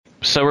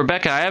So,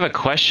 Rebecca, I have a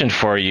question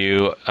for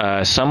you.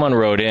 Someone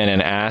wrote in and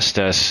asked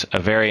us a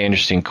very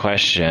interesting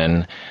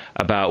question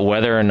about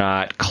whether or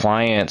not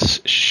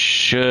clients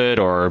should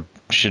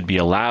be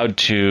allowed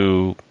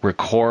to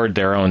record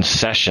their own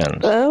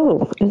sessions.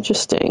 Oh,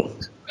 interesting.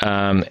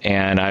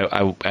 And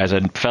I, as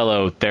a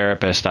fellow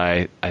therapist,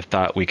 I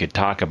thought we could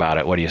talk about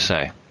it. What do you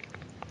say?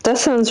 That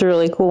sounds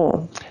really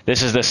cool.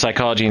 This is the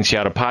Psychology in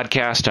Seattle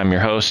podcast. I'm your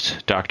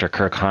host, Dr.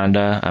 Kirk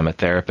Honda. I'm a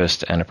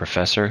therapist and a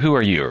professor. Who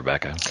are you,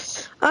 Rebecca?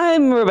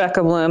 I'm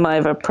Rebecca Bloom. I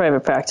have a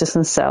private practice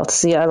in South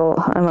Seattle.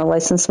 I'm a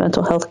licensed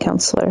mental health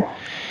counselor.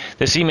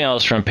 This email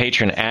is from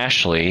patron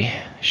Ashley.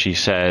 She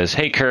says,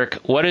 "Hey, Kirk,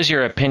 what is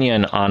your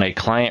opinion on a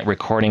client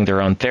recording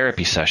their own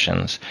therapy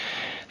sessions?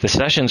 The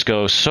sessions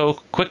go so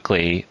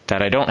quickly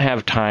that I don't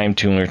have time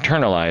to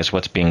internalize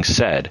what's being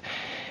said.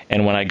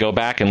 And when I go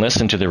back and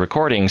listen to the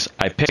recordings,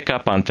 I pick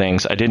up on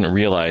things I didn't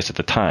realize at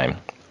the time.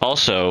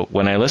 Also,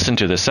 when I listen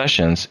to the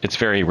sessions, it's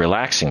very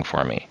relaxing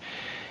for me.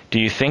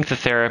 Do you think the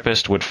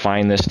therapist would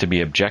find this to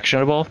be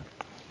objectionable?"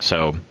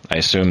 So I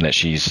assume that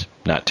she's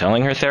not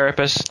telling her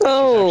therapist that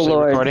she's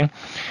actually recording.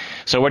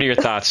 So what are your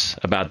thoughts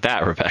about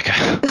that, Rebecca?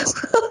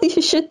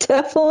 You should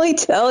definitely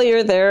tell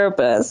your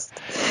therapist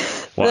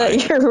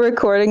that you're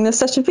recording this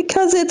session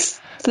because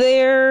it's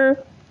their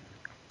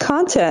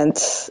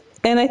content.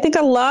 And I think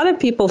a lot of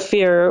people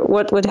fear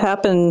what would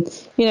happen.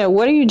 You know,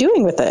 what are you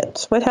doing with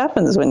it? What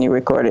happens when you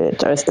record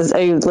it?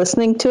 Are you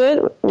listening to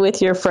it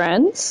with your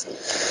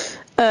friends?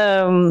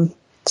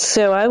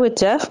 So I would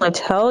definitely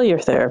tell your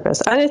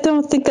therapist. I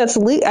don't think that's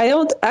I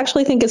don't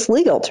actually think it's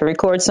legal to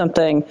record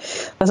something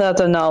without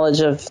the knowledge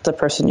of the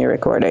person you're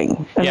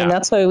recording. I mean,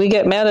 that's why we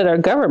get mad at our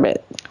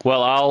government.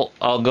 Well,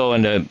 I'll go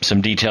into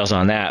some details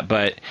on that,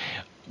 but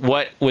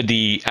what would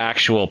the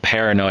actual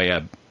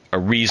paranoia, a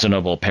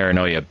reasonable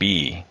paranoia,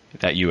 be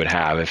that you would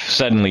have if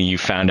suddenly you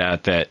found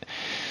out that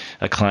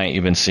a client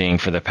you've been seeing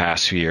for the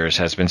past few years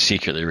has been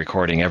secretly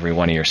recording every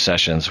one of your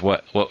sessions?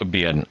 What would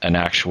be an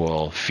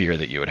actual fear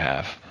that you would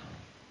have?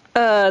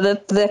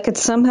 That could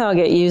somehow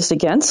get used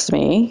against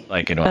me.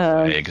 Like in what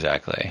way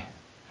exactly?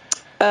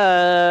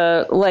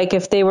 Like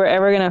if they were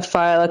ever going to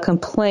file a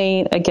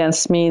complaint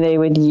against me, they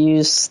would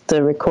use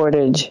the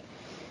recorded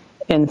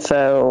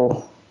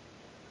info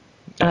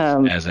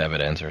as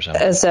evidence or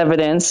something. As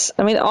evidence.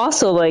 I mean,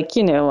 also, like,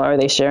 you know, are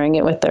they sharing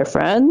it with their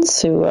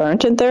friends who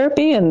aren't in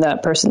therapy and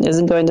that person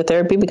isn't going to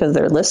therapy because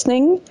they're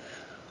listening?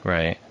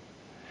 Right.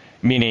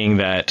 Meaning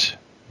that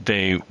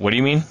what do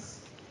you mean?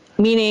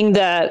 Meaning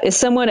that is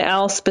someone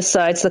else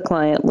besides the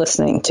client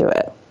listening to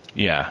it.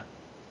 Yeah.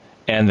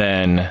 And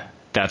then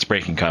that's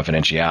breaking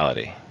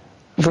confidentiality.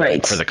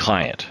 Right. For the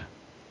client.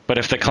 But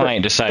if the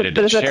client decided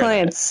to share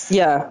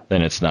it,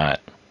 then it's not.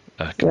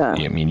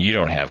 I mean, you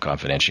don't have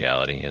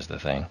confidentiality is the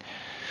thing.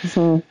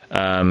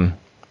 Mm-hmm.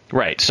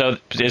 Right. So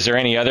is there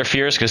any other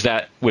fears? Because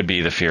that would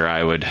be the fear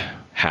I would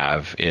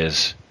have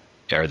is,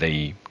 are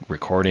they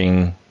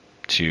recording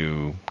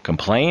to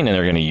complain and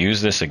they're going to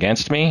use this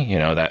against me? You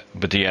know,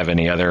 but do you have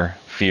any other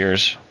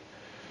fears?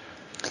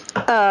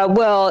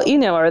 Well, you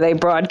know, are they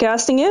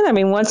broadcasting it? I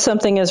mean, once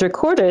something is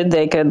recorded,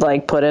 they could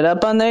like put it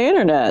up on the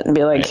internet and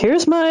be like,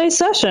 here's my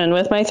session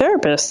with my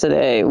therapist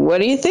today. What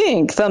do you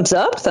think? Thumbs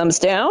up, thumbs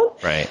down?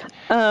 Right.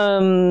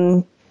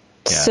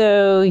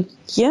 So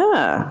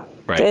yeah,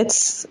 right.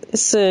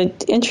 It's an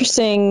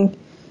interesting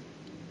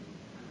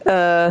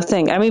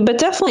thing. I mean, but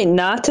definitely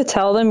not to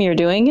tell them you're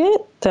doing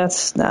it.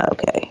 That's not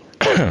okay.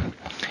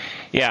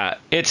 Yeah,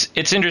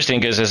 it's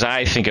interesting because as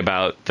I think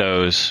about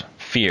those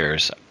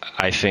fears,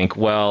 I think,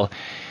 well,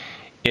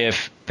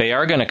 if they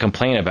are going to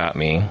complain about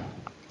me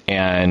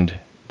and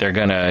they're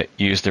going to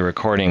use the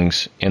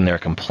recordings in their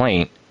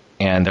complaint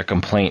and their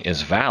complaint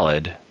is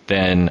valid,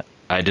 then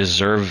I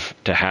deserve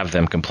to have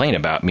them complain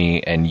about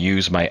me and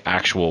use my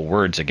actual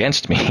words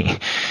against me.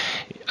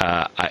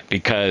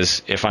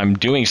 Because if I'm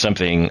doing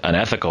something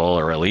unethical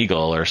or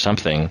illegal or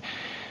something,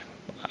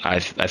 I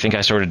think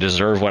I sort of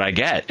deserve what I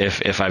get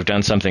if I've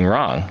done something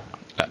wrong.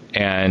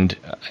 And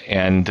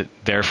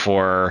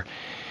therefore,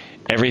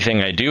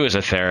 everything I do as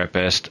a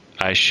therapist,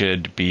 I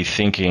should be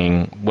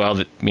thinking, well,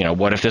 you know,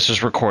 what if this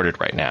was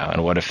recorded right now?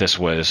 And what if this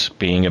was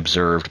being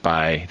observed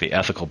by the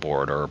ethical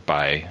board or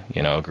by,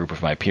 you know, a group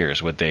of my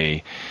peers? Would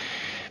they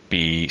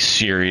be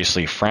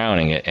seriously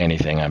frowning at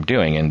anything I'm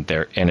doing? And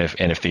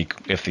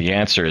if the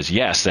answer is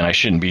yes, then I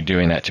shouldn't be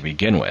doing that to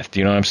begin with.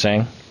 Do you know what I'm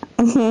saying?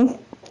 Mm-hmm.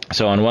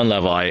 So on one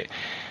level, I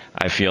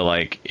feel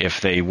like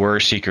if they were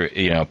secret,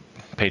 you know,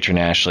 patron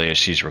Ashley, as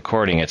she's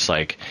recording, it's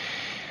like,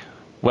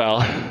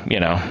 well, you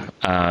know,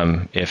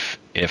 if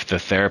the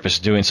therapist is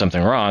doing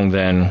something wrong,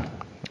 then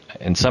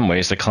in some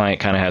ways the client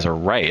kind of has a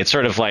right. It's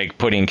sort of like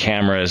putting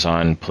cameras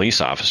on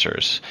police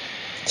officers.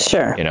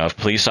 Sure. You know, if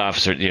police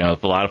officers, you know,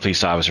 a lot of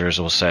police officers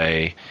will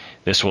say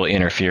this will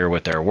interfere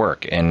with their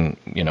work. And,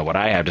 you know, what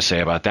I have to say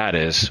about that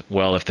is,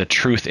 well, if the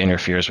truth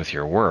interferes with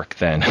your work,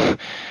 then,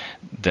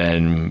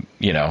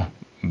 you know,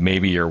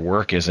 maybe your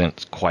work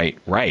isn't quite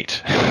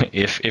right.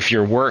 If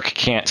your work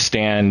can't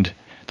stand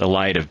the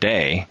light of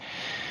day,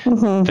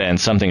 mm-hmm. then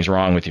something's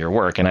wrong with your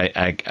work. And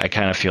I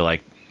kind of feel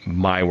like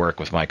my work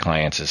with my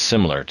clients is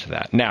similar to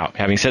that. Now,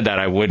 having said that,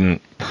 I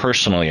wouldn't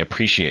personally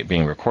appreciate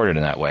being recorded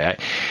in that way.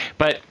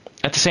 But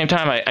at the same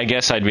time, I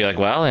guess I'd be like,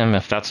 well,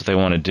 if that's what they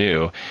want to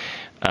do,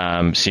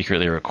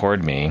 secretly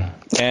record me.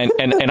 And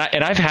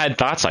I've had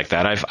thoughts like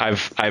that.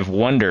 I've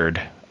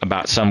wondered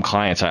about some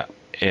clients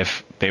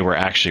if they were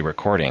actually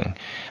recording.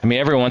 I mean,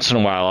 every once in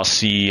a while, I'll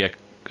see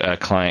a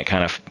client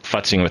kind of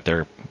futzing with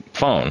their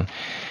phone.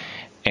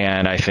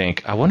 And I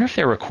think, I wonder if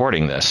they're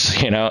recording this,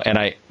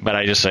 but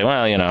I just say,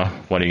 well,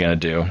 what are you going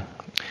to do?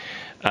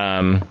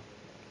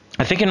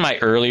 I think in my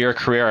earlier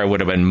career, I would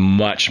have been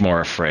much more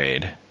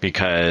afraid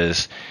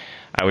because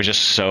I was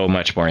just so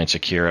much more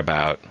insecure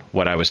about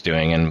what I was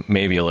doing and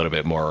maybe a little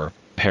bit more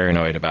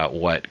paranoid about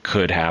what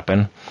could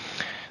happen.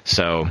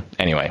 So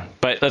anyway,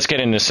 but let's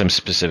get into some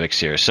specifics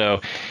here.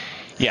 So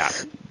yeah,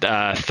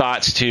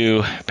 thoughts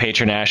to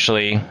Patron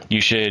Ashley.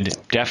 You should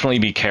definitely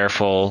be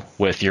careful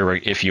with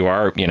if you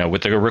are,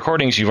 with the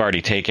recordings you've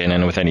already taken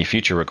and with any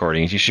future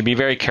recordings, you should be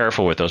very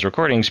careful with those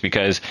recordings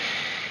because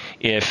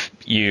if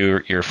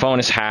your phone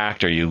is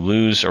hacked or you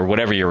lose or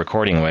whatever you're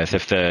recording with,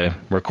 if the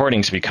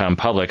recordings become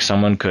public,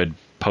 someone could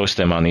post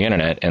them on the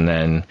internet and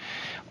then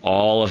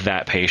all of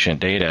that patient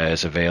data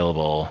is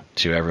available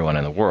to everyone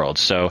in the world.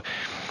 So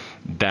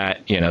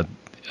that,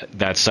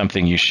 that's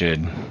something you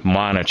should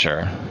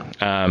monitor.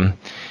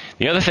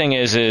 The other thing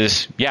is,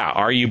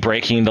 are you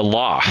breaking the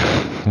law?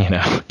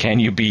 Can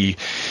you be...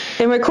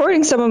 And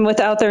recording someone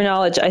without their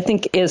knowledge, I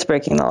think, is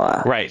breaking the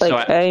law. Right.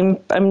 Like,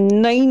 so I'm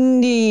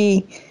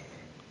 90...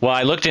 Well,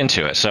 I looked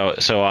into it, so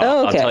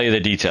I'll tell you the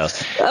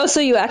details. Oh, so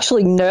you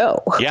actually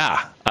know?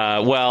 Yeah.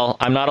 Well,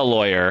 I'm not a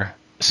lawyer,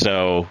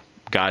 so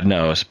God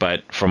knows,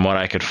 but from what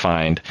I could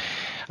find,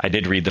 I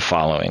did read the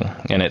following,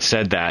 and it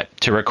said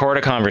that to record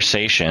a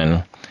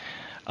conversation,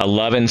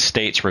 11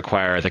 states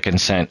require the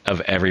consent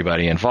of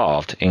everybody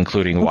involved,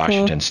 including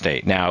Washington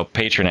State. Now,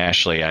 Patron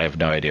Ashley, I have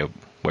no idea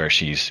where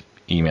she's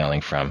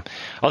emailing from.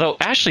 Although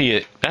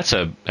Ashley, that's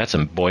a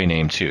boy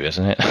name too,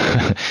 isn't it?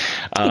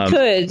 It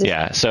could.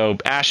 Yeah. So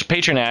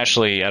Patron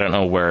Ashley, I don't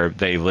know where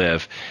they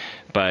live,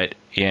 but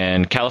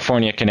in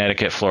California,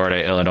 Connecticut,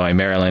 Florida, Illinois,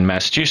 Maryland,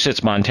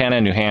 Massachusetts,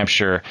 Montana, New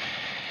Hampshire,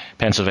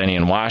 Pennsylvania,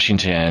 and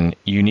Washington,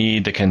 you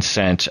need the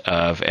consent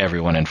of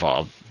everyone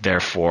involved.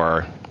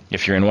 Therefore,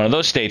 if you're in one of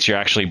those states, you're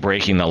actually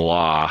breaking the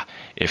law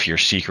if you're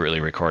secretly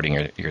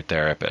recording your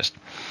therapist.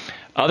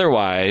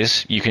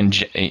 Otherwise, you can,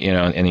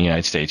 in the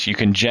United States, you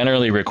can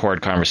generally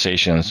record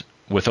conversations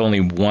with only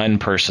one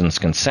person's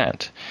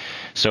consent.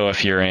 So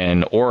if you're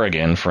in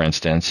Oregon, for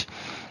instance,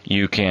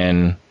 you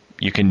can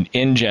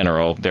in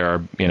general,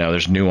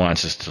 there's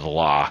nuances to the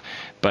law,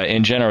 but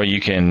in general,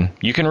 you can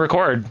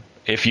record,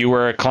 if you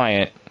were a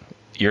client,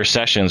 your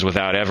sessions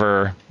without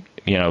ever,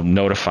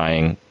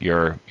 notifying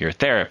your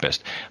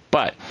therapist.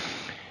 But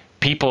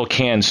people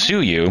can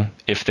sue you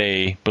if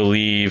they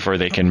believe or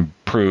they can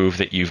prove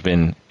that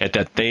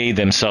that they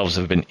themselves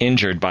have been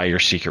injured by your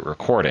secret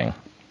recording.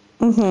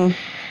 Mm-hmm.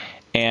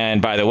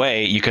 And by the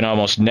way, you can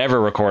almost never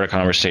record a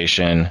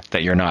conversation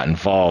that you're not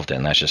involved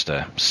in. That's just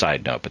a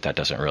side note, but that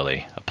doesn't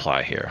really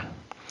apply here.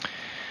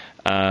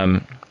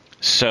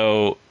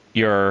 So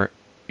your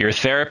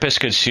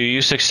therapist could sue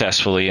you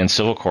successfully in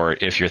civil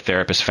court if your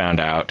therapist found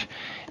out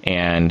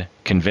and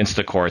convinced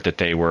the court that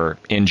they were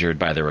injured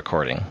by the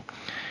recording.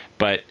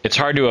 But it's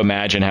hard to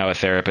imagine how a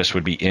therapist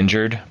would be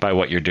injured by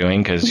what you're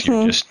doing because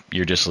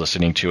you're just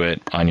listening to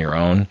it on your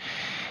own.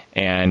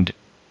 And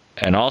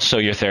also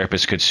your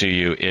therapist could sue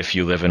you if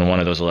you live in one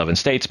of those 11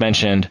 states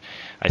mentioned,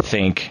 I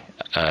think,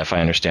 if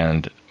I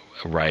understand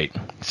right,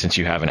 since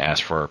you haven't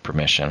asked for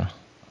permission.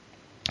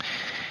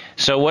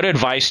 So what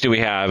advice do we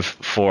have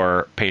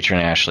for Patron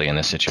Ashley in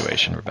this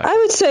situation, Rebecca? I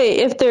would say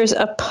if there's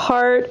a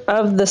part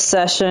of the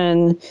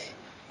session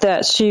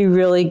that they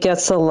really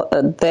get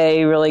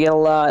a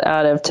lot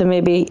out of, to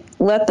maybe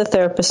let the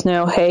therapist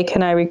know, hey,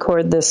 can I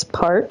record this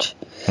part?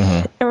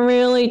 Mm-hmm. And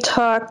really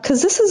talk,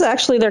 because this is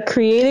actually, they're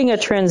creating a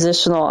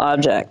transitional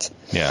object.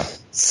 Yeah.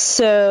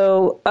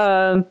 So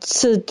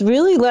to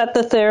really let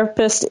the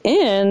therapist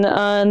in,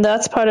 and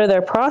that's part of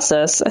their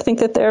process, I think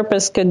the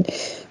therapist could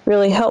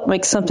really help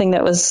make something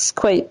that was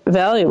quite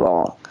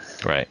valuable.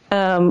 Right.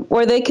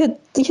 Or they could,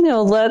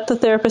 let the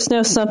therapist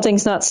know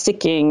something's not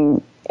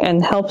sticking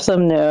and help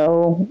them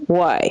know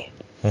why.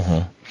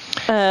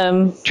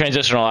 Mm-hmm.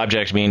 Transitional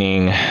object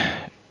meaning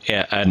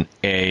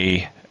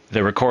the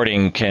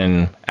recording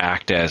can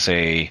act as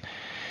a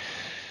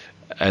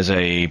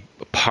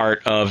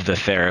part of the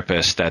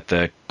therapist that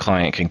the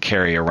client can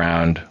carry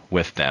around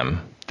with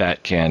them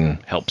that can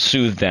help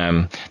soothe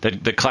them.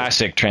 The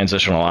classic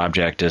transitional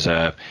object is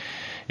a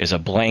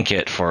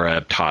blanket for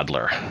a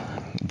toddler.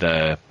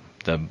 The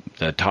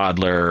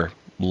toddler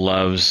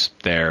loves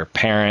their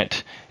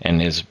parent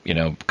and is,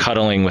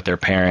 cuddling with their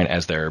parent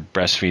as they're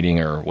breastfeeding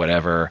or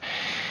whatever.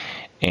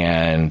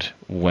 And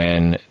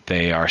when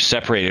they are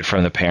separated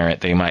from the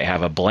parent, they might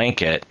have a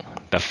blanket,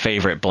 the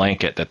favorite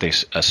blanket that they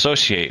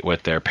associate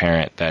with their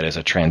parent that is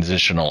a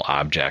transitional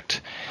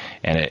object.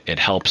 And it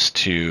helps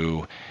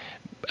to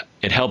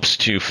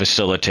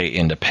facilitate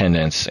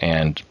independence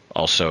and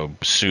also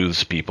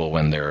soothes people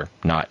when they're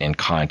not in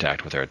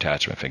contact with their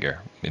attachment figure.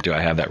 Do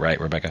I have that right,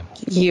 Rebecca?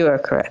 You are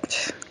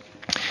correct.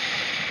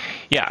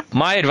 Yeah,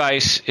 my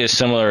advice is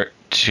similar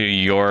to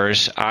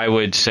yours. I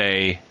would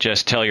say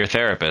just tell your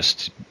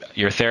therapist.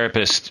 Your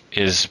therapist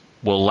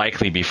will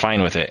likely be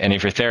fine with it. And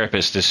if your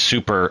therapist is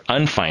super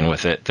unfine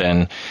with it,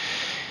 then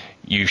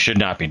you should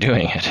not be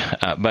doing it.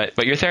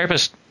 But your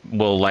therapist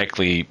will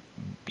likely,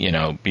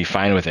 be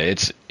fine with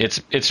it.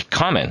 It's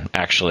common,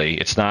 actually.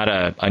 It's not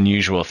a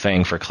unusual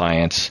thing for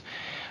clients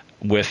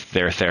with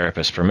their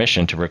therapist's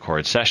permission to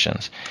record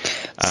sessions.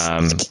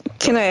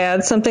 Can I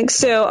add something?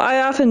 So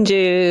I often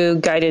do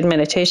guided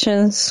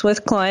meditations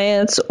with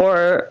clients,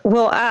 or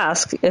will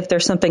ask if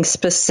there's something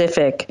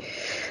specific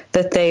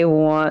that they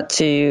want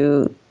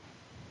to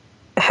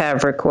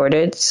have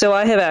recorded. So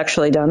I have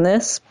actually done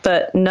this,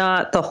 but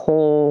not the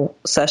whole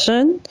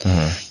session,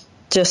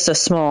 just a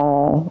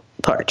small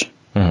part.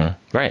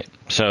 Right.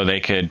 So they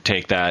could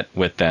take that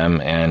with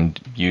them and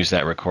use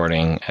that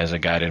recording as a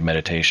guided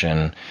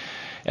meditation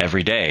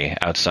every day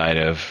outside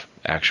of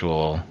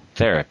actual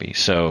therapy.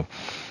 So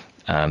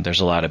there's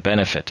a lot of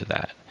benefit to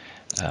that.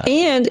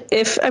 And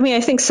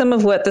I think some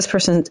of what this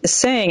person is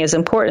saying is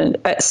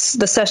important.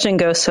 The session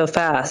goes so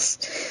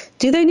fast.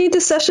 Do they need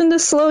the session to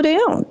slow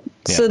down?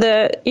 Yeah. So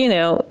that,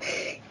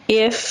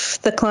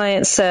 if the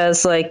client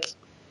says, like,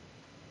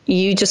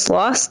 you just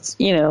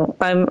lost,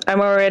 I'm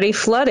already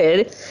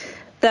flooded,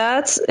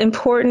 that's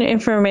important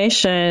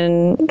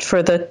information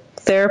for the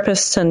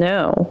therapist to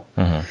know.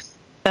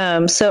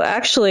 So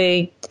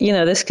actually,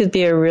 this could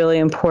be a really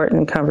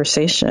important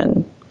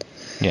conversation.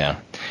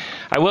 Yeah.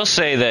 I will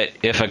say that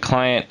if a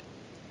client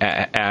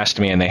asked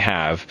me, and they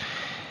have,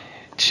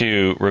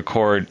 to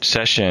record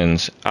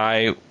sessions,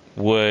 I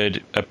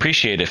would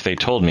appreciate if they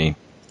told me,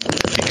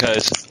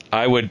 because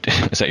I would...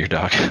 Is that your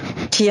dog?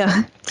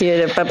 Yeah.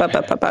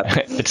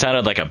 It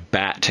sounded like a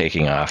bat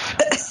taking off.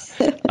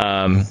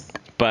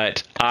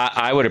 But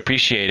I would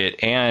appreciate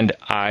it, and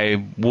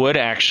I would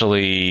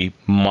actually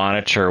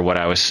monitor what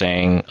I was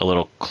saying a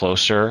little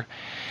closer,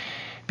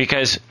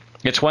 because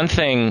it's one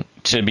thing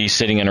to be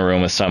sitting in a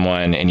room with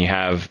someone and you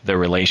have the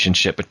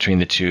relationship between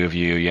the two of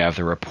you, you have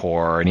the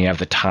rapport, and you have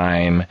the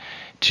time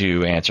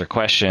to answer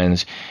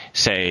questions.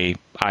 Say,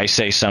 I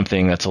say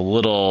something that's a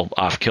little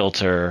off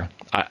kilter,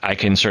 I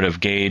can sort of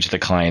gauge the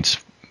client's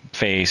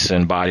face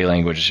and body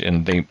language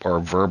or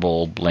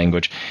verbal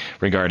language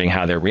regarding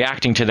how they're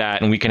reacting to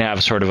that, and we can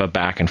have sort of a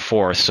back and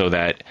forth so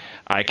that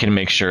I can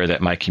make sure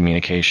that my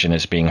communication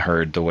is being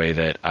heard the way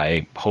that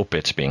I hope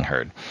it's being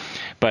heard.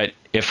 But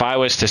if I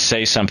was to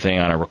say something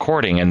on a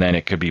recording and then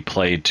it could be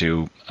played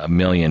to 1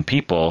 million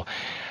people,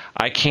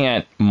 I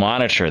can't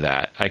monitor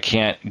that. I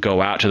can't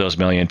go out to those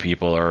 1 million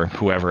people or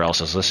whoever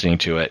else is listening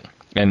to it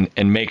and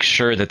make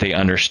sure that they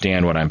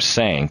understand what I'm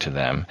saying to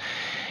them.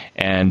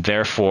 And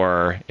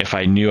therefore, if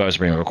I knew I was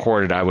being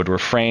recorded, I would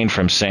refrain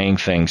from saying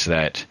things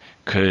that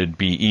could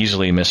be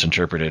easily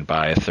misinterpreted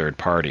by a third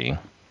party.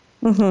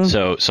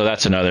 So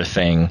that's another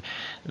thing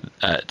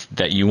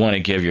that you want to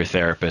give your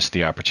therapist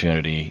the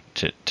opportunity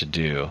to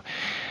do.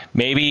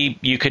 Maybe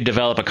you could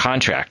develop a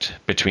contract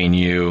between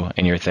you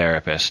and your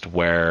therapist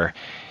where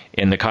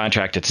in the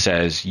contract it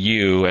says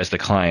you, as the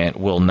client,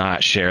 will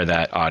not share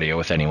that audio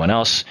with anyone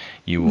else.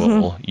 You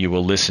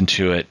will listen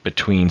to it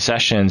between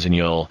sessions, and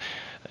you'll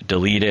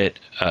delete it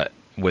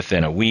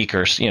within a week,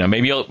 or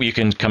maybe you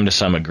can come to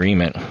some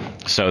agreement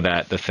so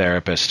that the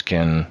therapist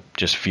can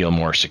just feel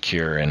more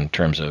secure in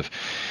terms of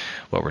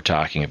what we're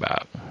talking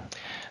about.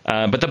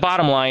 But the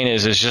bottom line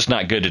is it's just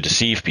not good to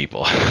deceive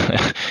people.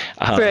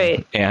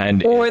 Right.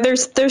 Or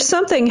there's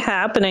something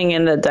happening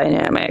in the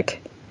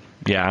dynamic.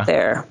 Yeah.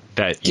 There.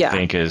 That you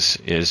think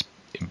is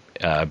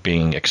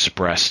being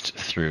expressed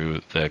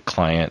through the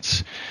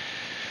client's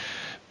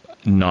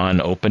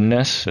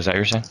non-openness. Is that what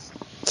you're saying?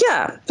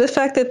 Yeah, the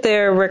fact that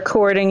they're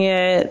recording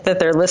it, that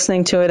they're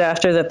listening to it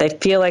after, that they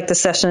feel like the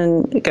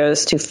session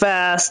goes too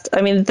fast.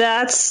 I mean,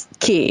 that's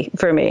key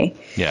for me.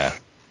 Yeah.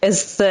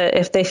 Is that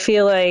if they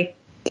feel like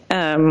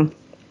things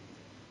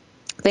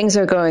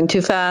are going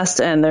too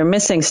fast and they're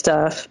missing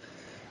stuff,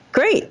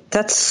 great.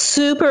 That's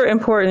super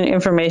important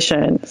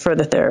information for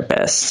the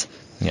therapist.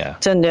 Yeah.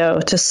 To know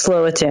to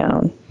slow it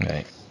down.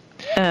 Right.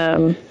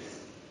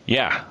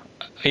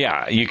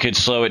 Yeah, you could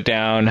slow it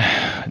down.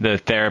 The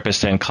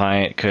therapist and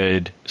client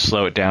could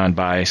slow it down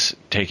by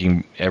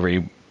taking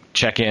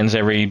check-ins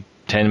every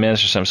 10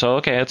 minutes or something. So,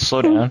 okay, let's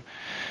slow down.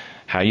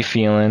 How you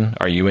feeling?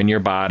 Are you in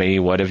your body?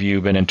 What have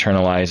you been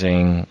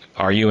internalizing?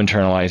 Are you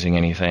internalizing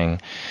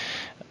anything?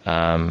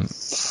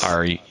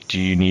 Do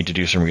you need to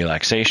do some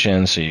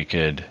relaxation so you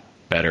could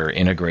better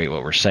integrate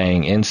what we're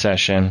saying in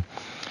session?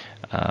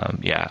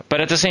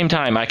 But at the same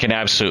time, I can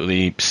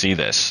absolutely see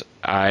this.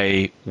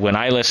 When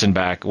I listen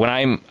back, when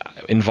I'm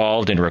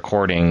involved in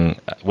recording,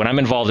 when I'm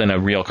involved in a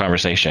real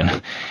conversation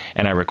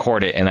and I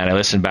record it and then I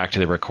listen back to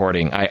the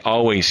recording, I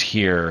always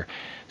hear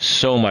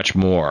so much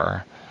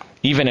more,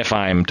 even if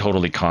I'm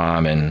totally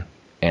calm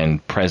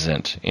and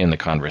present in the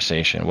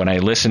conversation. When I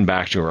listen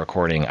back to a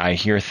recording, I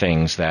hear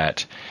things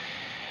that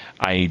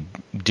I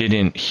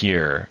didn't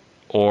hear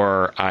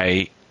or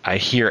I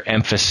hear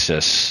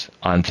emphasis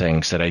on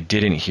things that I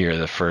didn't hear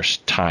the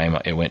first time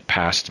it went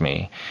past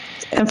me.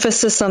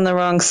 Emphasis on the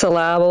wrong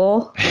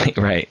syllable.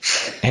 Right.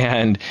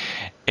 And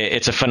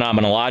it's a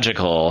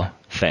phenomenological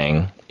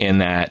thing in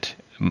that,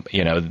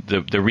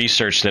 the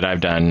research that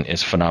I've done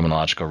is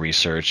phenomenological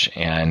research,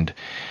 and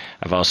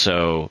I've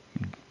also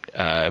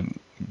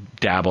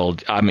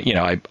dabbled.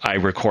 I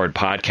record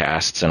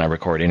podcasts and I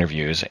record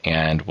interviews,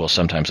 and will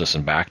sometimes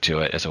listen back to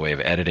it as a way of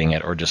editing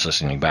it or just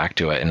listening back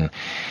to it.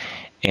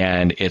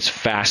 And it's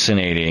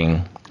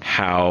fascinating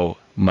how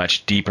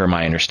much deeper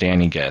my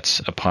understanding gets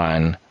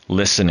upon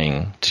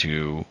listening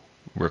to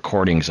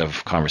recordings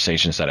of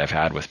conversations that I've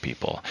had with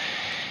people.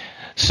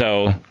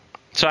 So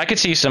I could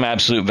see some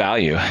absolute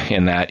value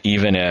in that,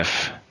 even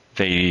if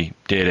they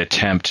did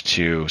attempt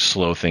to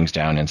slow things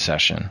down in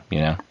session,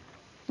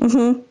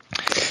 Mm-hmm.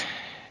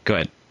 Go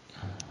ahead.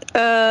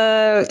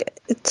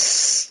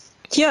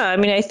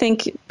 I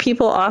think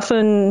people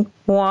often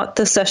want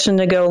the session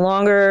to go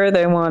longer.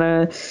 They want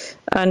to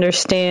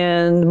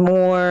understand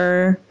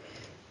more.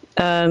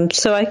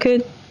 So I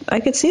could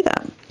see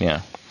that.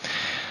 Yeah.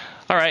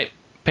 All right.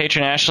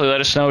 Patron Ashley,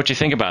 let us know what you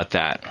think about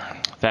that.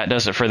 That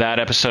does it for that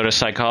episode of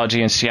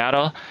Psychology in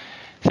Seattle.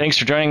 Thanks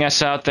for joining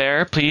us out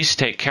there. Please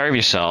take care of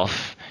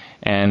yourself.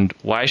 And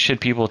why should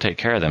people take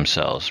care of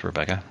themselves,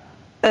 Rebecca?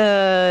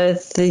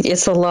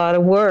 It's a lot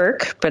of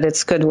work, but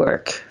it's good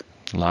work.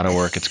 A lot of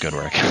work, it's good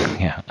work.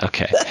 Yeah,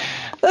 okay.